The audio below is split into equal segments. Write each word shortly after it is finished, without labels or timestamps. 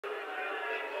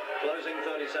Closing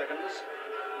 30 seconds.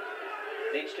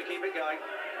 Needs to keep it going.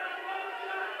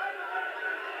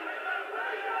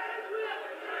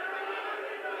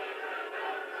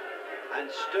 And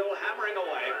still hammering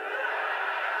away.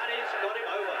 And he's got him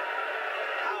over.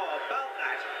 How about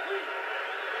that?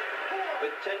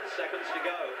 With 10 seconds to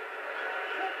go.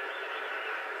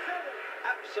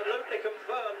 Absolutely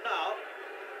confirmed now.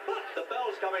 The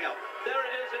bell's coming up. There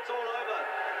it is, it's all over.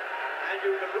 And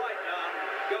you can write down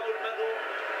gold medal,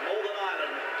 Northern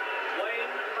Ireland.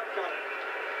 Wayne McCullough,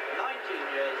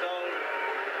 19 years old.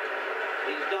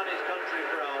 He's done his country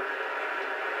proud.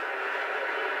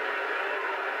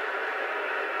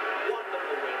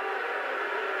 Wonderful win.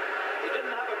 He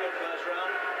didn't have a good first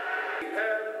round. We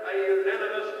have a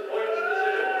unanimous points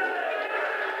decision.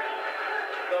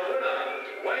 The winner,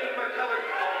 Wayne McCullough.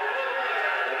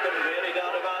 There couldn't be any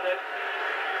doubt about it.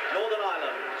 Northern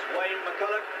Ireland's Wayne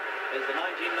McCullough is the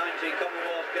 1990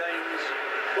 Commonwealth Games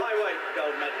flyweight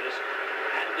gold medalist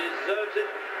and deserves it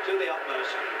to the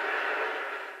utmost.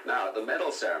 Now, at the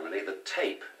medal ceremony, the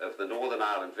tape of the Northern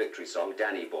Ireland victory song,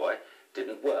 Danny Boy,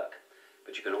 didn't work.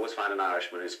 But you can always find an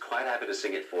Irishman who's quite happy to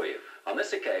sing it for you. On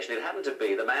this occasion, it happened to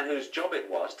be the man whose job it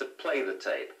was to play the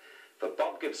tape. For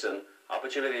Bob Gibson,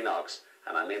 opportunity knocks,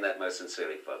 and I mean that most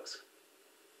sincerely, folks.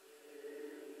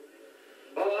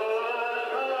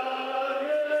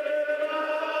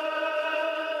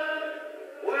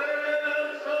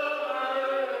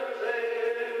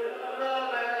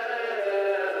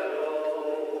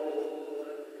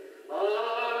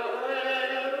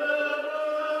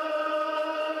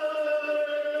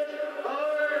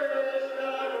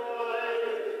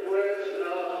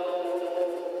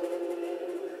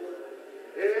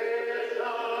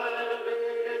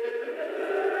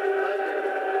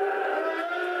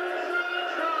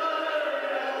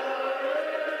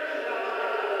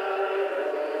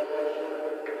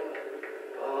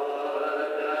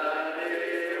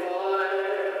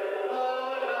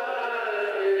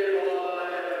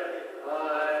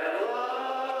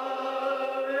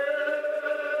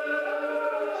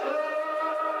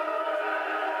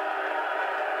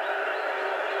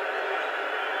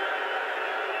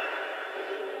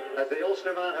 If the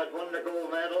Ulsterman had won the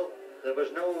gold medal, there was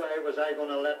no way was I going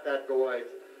to let that go out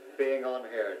being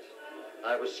unheard.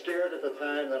 I was scared at the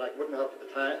time that I wouldn't have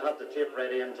the tape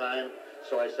ready in time,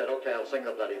 so I said, okay, I'll sing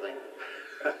the bloody thing.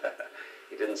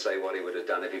 He didn't say what he would have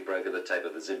done if he'd broken the tape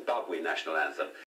of the Zimbabwe national anthem.